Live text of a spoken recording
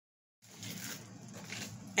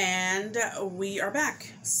And we are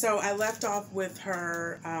back. So I left off with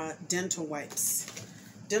her dental wipes.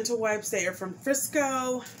 Dental wipes, they are from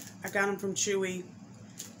Frisco. I got them from Chewy.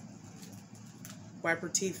 Wipe her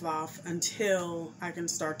teeth off until I can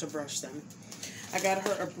start to brush them. I got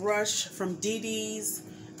her a brush from dd's.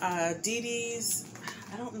 dd's,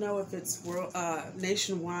 I don't know if it's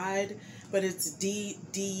nationwide, but it's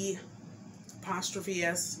D''S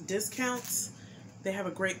discounts. They have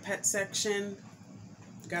a great pet section.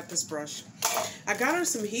 Got this brush. I got her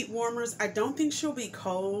some heat warmers. I don't think she'll be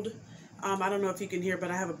cold. I don't know if you can hear, but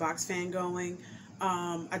I have a box fan going.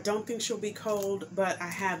 I don't think she'll be cold, but I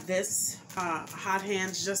have this hot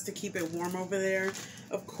hands just to keep it warm over there.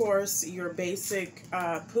 Of course, your basic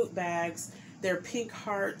poop bags. They're pink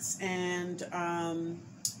hearts, and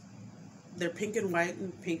they're pink and white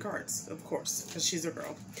and pink hearts, of course, because she's a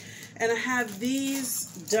girl. And I have these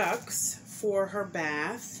ducks for her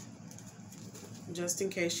bath, just in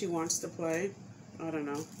case she wants to play. I don't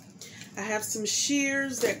know. I have some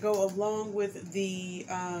shears that go along with the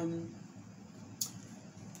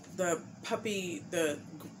puppy, the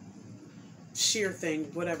shear thing,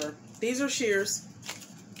 whatever. These are shears,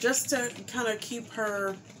 just to kind of keep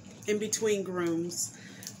her in between grooms.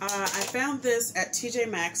 I found this at TJ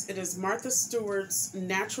Maxx. It is Martha Stewart's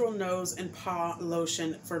Natural Nose and Paw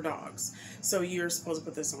Lotion for dogs. So you're supposed to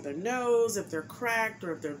put this on their nose if they're cracked,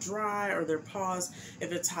 or if they're dry, or their paws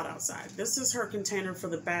if it's hot outside. This is her container for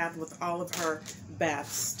the bath with all of her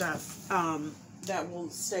bath stuff that will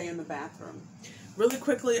stay in the bathroom. Really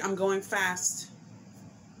quickly, I'm going fast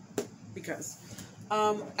because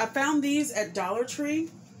I found these at Dollar Tree.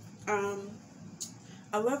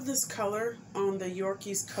 I love this color on the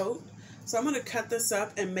Yorkie's coat. So I'm going to cut this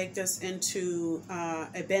up and make this into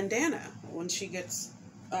a bandana when she gets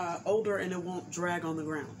older, and it won't drag on the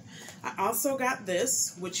ground. I also got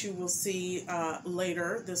this, which you will see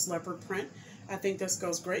later, this leopard print. I think this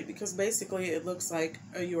goes great because basically it looks like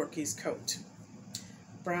a Yorkie's coat.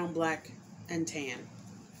 Brown, black, and tan.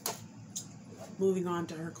 Moving on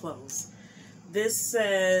to her clothes. This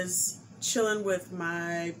says, chilling with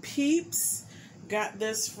my peeps. Got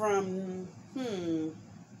this from,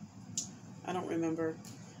 I don't remember.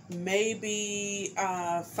 Maybe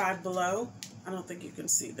Five Below. I don't think you can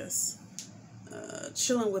see this.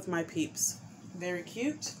 Chilling with my peeps. Very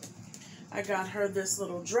cute. I got her this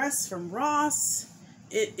little dress from Ross.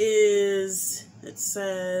 It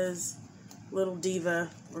says Little Diva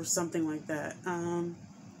or something like that.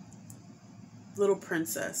 Little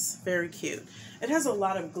Princess. Very cute. It has a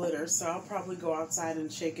lot of glitter, so I'll probably go outside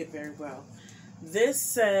and shake it very well. This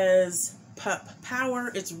says Pup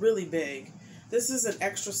Power. It's really big. This is an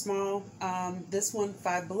extra small. This one,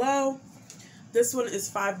 Five Below. This one is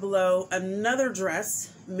Five Below. Another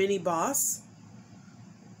dress, Mini Boss.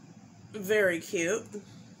 Very cute.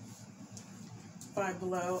 Five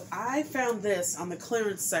Below. I found this on the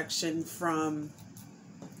clearance section from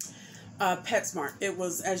PetSmart. It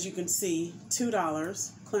was, as you can see,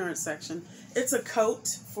 $2, clearance section. It's a coat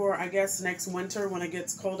for, I guess, next winter when it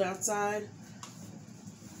gets cold outside.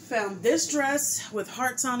 Found this dress with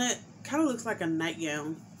hearts on it. Kind of looks like a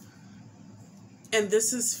nightgown. And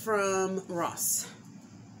this is from Ross.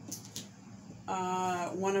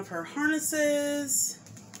 One of her harnesses.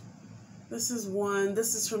 This is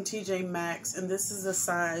from TJ Maxx, and this is a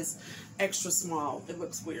size extra small. It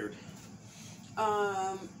looks weird.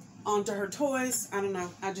 Onto her toys. I don't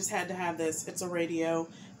know. I just had to have this. It's a radio.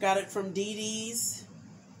 Got it from dd's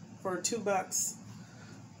for $2.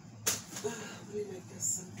 Let me make this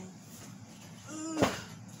simple.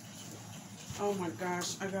 Oh my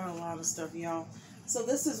gosh, I got a lot of stuff, y'all. So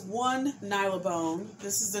this is one Nylabone.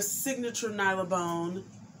 This is a signature Nylabone.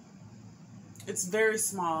 It's very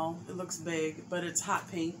small. It looks big, but it's hot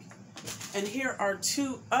pink. And here are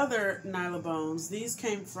two other Nylabones. These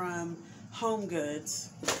came from Home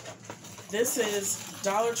Goods. This is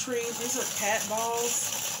Dollar Tree. These are cat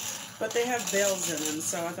balls, but they have bells in them,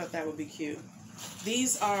 so I thought that would be cute.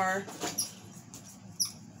 These are,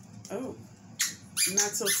 oh,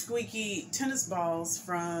 not so squeaky tennis balls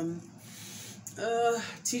from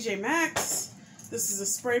TJ Maxx. This is a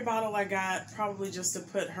spray bottle I got probably just to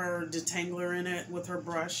put her detangler in it with her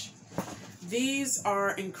brush. These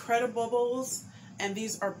are Incredibubbles, and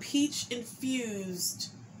these are peach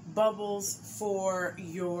infused bubbles for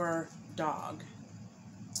your dog.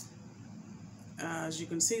 As you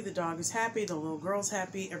can see, the dog is happy, the little girl's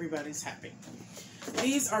happy, everybody's happy.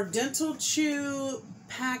 These are Dental Chew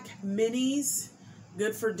Pack Minis.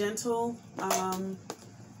 Good for dental. I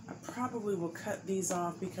probably will cut these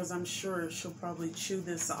off because I'm sure she'll probably chew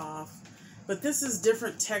this off. But this is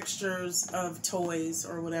different textures of toys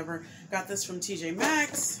or whatever. Got this from TJ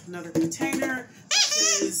Maxx, another container.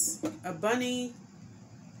 This is a bunny.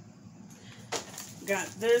 Got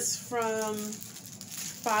this from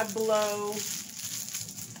Five Below.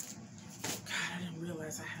 God, I didn't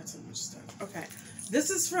realize I had so much stuff. Okay. This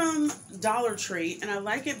is from Dollar Tree, and I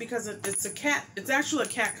like it because it's a cat. It's actually a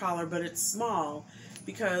cat collar, but it's small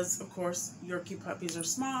because, of course, Yorkie puppies are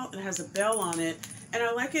small. It has a bell on it, and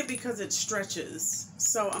I like it because it stretches.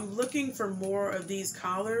 So I'm looking for more of these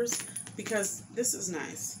collars because this is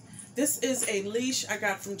nice. This is a leash I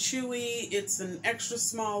got from Chewy. It's an extra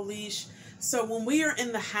small leash. So when we are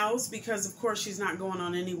in the house, because of course she's not going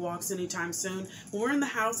on any walks anytime soon, when we're in the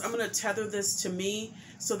house, I'm going to tether this to me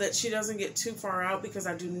so that she doesn't get too far out, because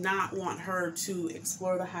I do not want her to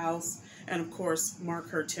explore the house and of course mark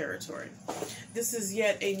her territory. This is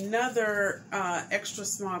yet another extra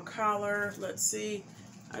small collar. Let's see.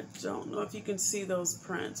 I don't know if you can see those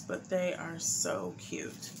prints, but they are so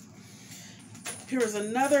cute. Here's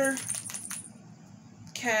another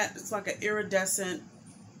cat. It's like an iridescent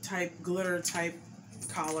type, glitter type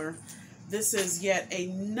collar. This is yet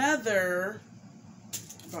another,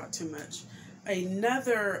 bought too much,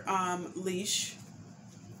 another leash,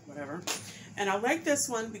 whatever. And I like this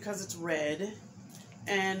one because it's red,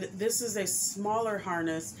 and this is a smaller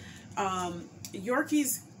harness.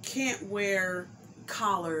 Yorkies can't wear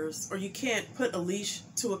collars, or you can't put a leash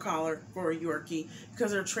to a collar for a Yorkie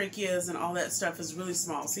because their tracheas and all that stuff is really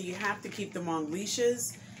small. So you have to keep them on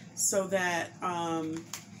leashes so that, a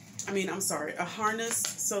harness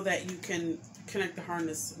so that you can connect the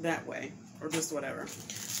harness that way, or just whatever.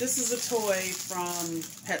 This is a toy from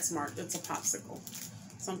PetSmart. It's a popsicle.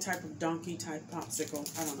 Some type of donkey type popsicle.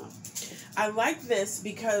 I don't know. I like this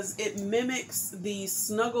because it mimics the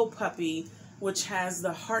Snuggle Puppy, which has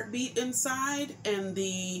the heartbeat inside and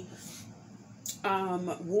the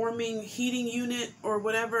warming heating unit or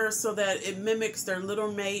whatever, so that it mimics their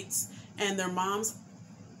little mates and their moms.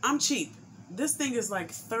 I'm cheap. This thing is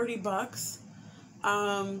like 30 bucks.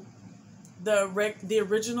 The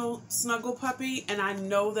original Snuggle Puppy, and I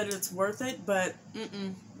know that it's worth it, but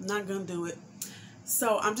not gonna do it.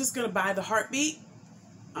 So I'm just gonna buy the heartbeat.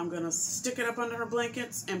 I'm gonna stick it up under her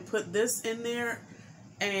blankets and put this in there.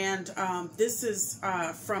 And this is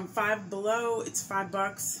from Five Below. It's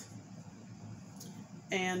 $5.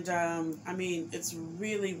 And I mean, it's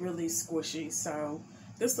really, really squishy. So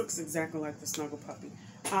this looks exactly like the Snuggle Puppy.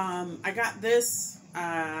 I got this,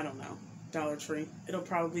 I don't know, Dollar Tree. It'll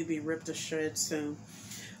probably be ripped to shreds soon.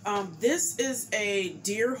 This is a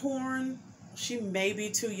deer horn. She may be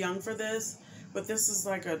too young for this, but this is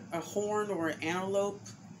like a horn or an antelope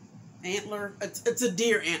antler. It's a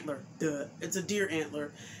deer antler. Duh. It's a deer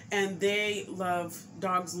antler. And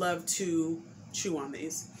dogs love to chew on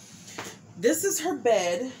these. This is her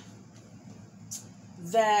bed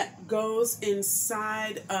that goes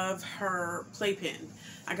inside of her playpen.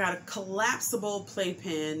 I got a collapsible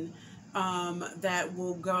playpen that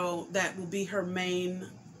will be her main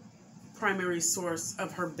primary source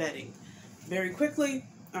of her bedding. Very quickly,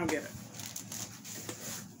 I'll get it.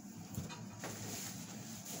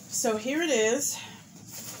 So here it is.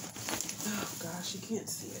 Oh gosh, you can't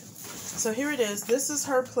see it. So here it is. This is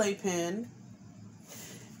her playpen,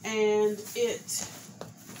 and it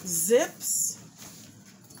zips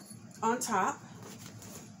on top.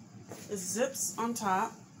 It zips on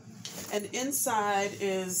top, and inside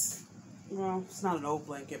is, well, it's not an old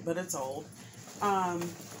blanket, but it's old.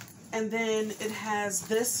 And then it has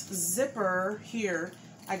this zipper here.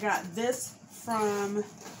 I got this from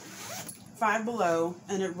Five Below,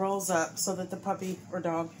 and it rolls up so that the puppy or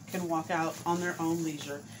dog can walk out on their own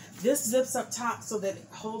leisure. This zips up top so that it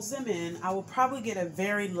holds them in. I will probably get a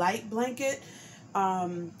very light blanket,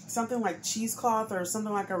 something like cheesecloth or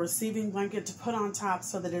something like a receiving blanket to put on top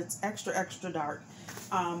so that it's extra, extra dark.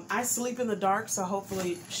 I sleep in the dark, so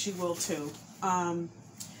hopefully she will too. And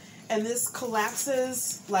this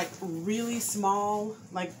collapses like really small,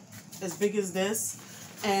 like as big as this,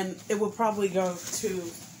 and it will probably go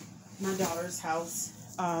to my daughter's house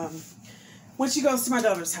when she goes to my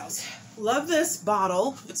daughter's house. Love this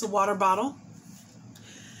bottle. It's a water bottle.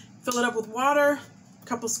 Fill it up with water, a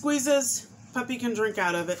couple squeezes, puppy can drink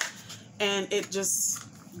out of it, and it just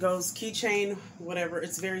goes keychain, whatever.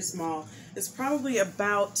 It's very small. It's probably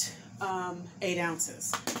about 8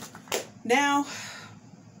 ounces. Now,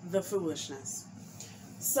 the foolishness.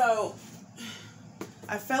 So,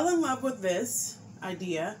 I fell in love with this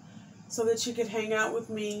idea so that she could hang out with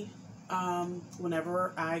me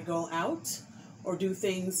whenever I go out or do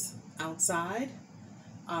things outside.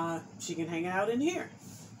 She can hang out in here.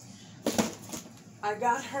 I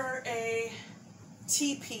got her a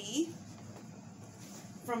TP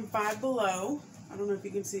from Five Below. I don't know if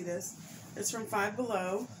you can see this. It's from Five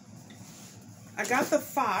Below. I got the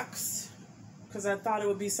Fox because I thought it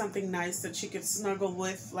would be something nice that she could snuggle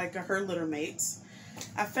with, like her litter mates.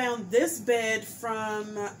 I found this bed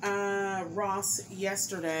from Ross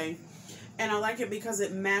yesterday, and I like it because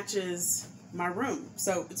it matches my room.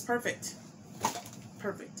 So it's perfect.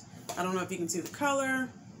 Perfect. I don't know if you can see the color.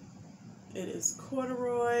 It is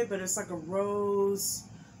corduroy, but it's like a rose,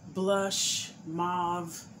 blush,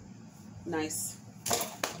 mauve. Nice.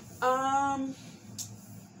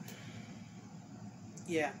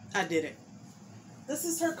 Yeah, I did it. This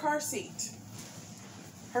is her car seat.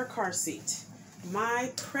 Her car seat.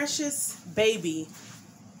 My precious baby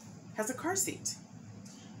has a car seat.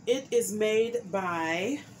 It is made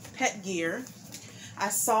by Pet Gear. I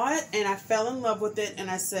saw it and I fell in love with it and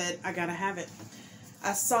I said, I gotta have it.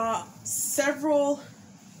 I saw several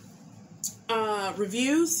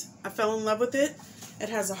reviews. I fell in love with it. It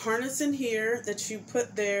has a harness in here that you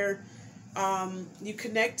put there. You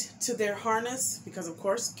connect to their harness because, of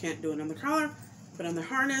course, can't do it on the collar. Put on the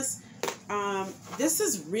harness. This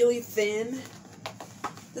is really thin.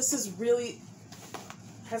 This is really,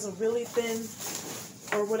 has a really thin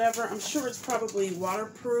or whatever. I'm sure it's probably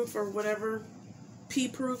waterproof or whatever,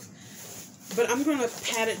 pee-proof. But I'm going to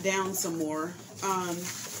pat it down some more.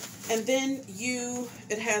 And then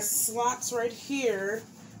it has slots right here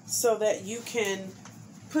so that you can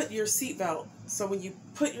put your seatbelt. So when you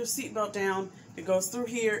put your seatbelt down, it goes through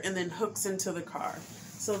here and then hooks into the car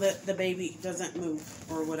so that the baby doesn't move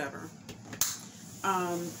or whatever.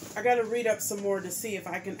 I got to read up some more to see if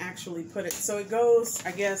I can actually put it. So it goes,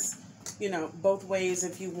 I guess, you know, both ways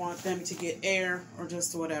if you want them to get air or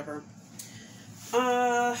just whatever.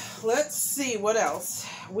 Let's see what else.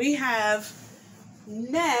 We have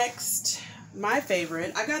next, my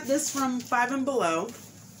favorite. I got this from Five and Below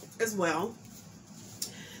as well.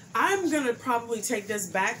 I'm going to probably take this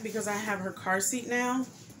back because I have her car seat now.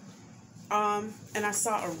 And I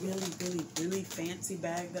saw a really fancy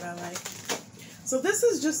bag that I like. So this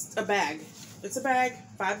is just a bag. It's a bag,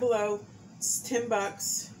 Five Below. It's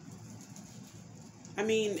 $10. I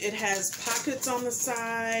mean, it has pockets on the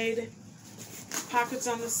side. Pockets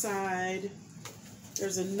on the side.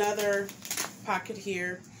 There's another pocket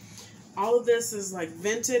here. All of this is like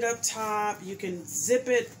vented up top. You can zip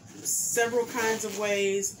it several kinds of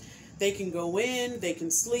ways. They can go in, they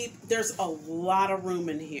can sleep. There's a lot of room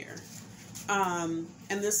in here. And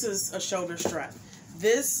this is a shoulder strap.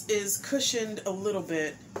 This is cushioned a little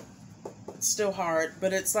bit. It's still hard,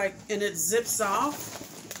 but it's like, and it zips off.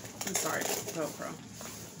 I'm sorry, Velcro.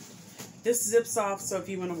 This zips off, so if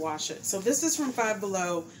you want to wash it. So this is from Five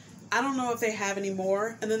Below. I don't know if they have any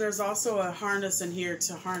more. And then there's also a harness in here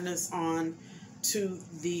to harness on to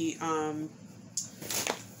the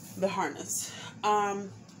harness.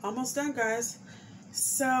 Almost done, guys.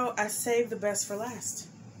 So I saved the best for last.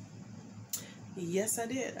 Yes, I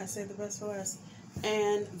did. I saved the best for last.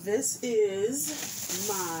 And this is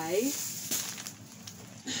my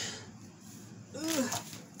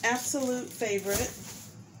absolute favorite.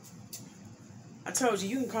 I told you,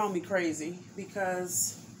 you can call me crazy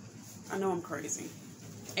because I know I'm crazy.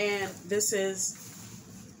 And this is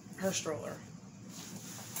her stroller.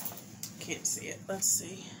 Can't see it. Let's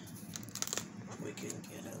see. We can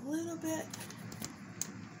get a little bit.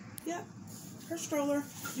 Yep. Her stroller.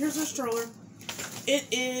 Here's her stroller. It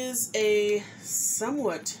is a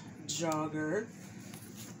somewhat jogger.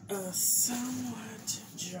 A somewhat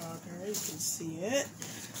jogger. You can see it.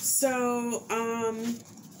 So,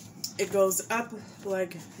 it goes up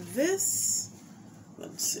like this.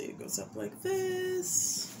 Let's see. It goes up like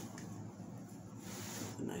this.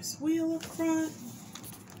 A nice wheel up front.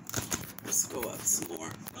 Let's go up some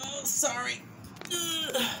more. Oh, sorry.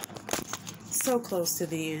 Ugh. So close to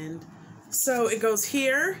the end. So it goes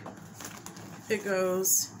here. It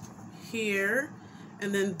goes here.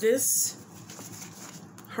 And then this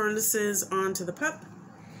harnesses onto the pup.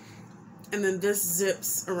 And then this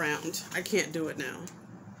zips around. I can't do it now.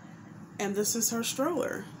 And this is her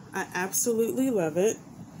stroller. I absolutely love it.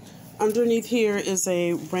 Underneath here is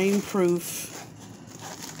a rainproof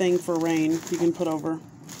thing for rain you can put over.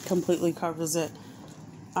 Completely covers it.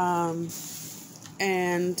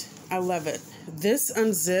 And I love it. This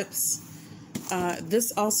unzips.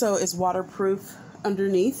 This also is waterproof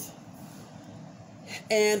underneath.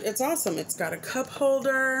 And it's awesome. It's got a cup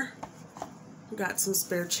holder. Got some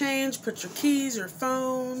spare change. Put your keys, your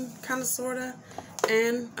phone, kind of, sort of.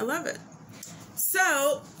 And I love it.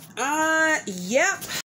 So, yep.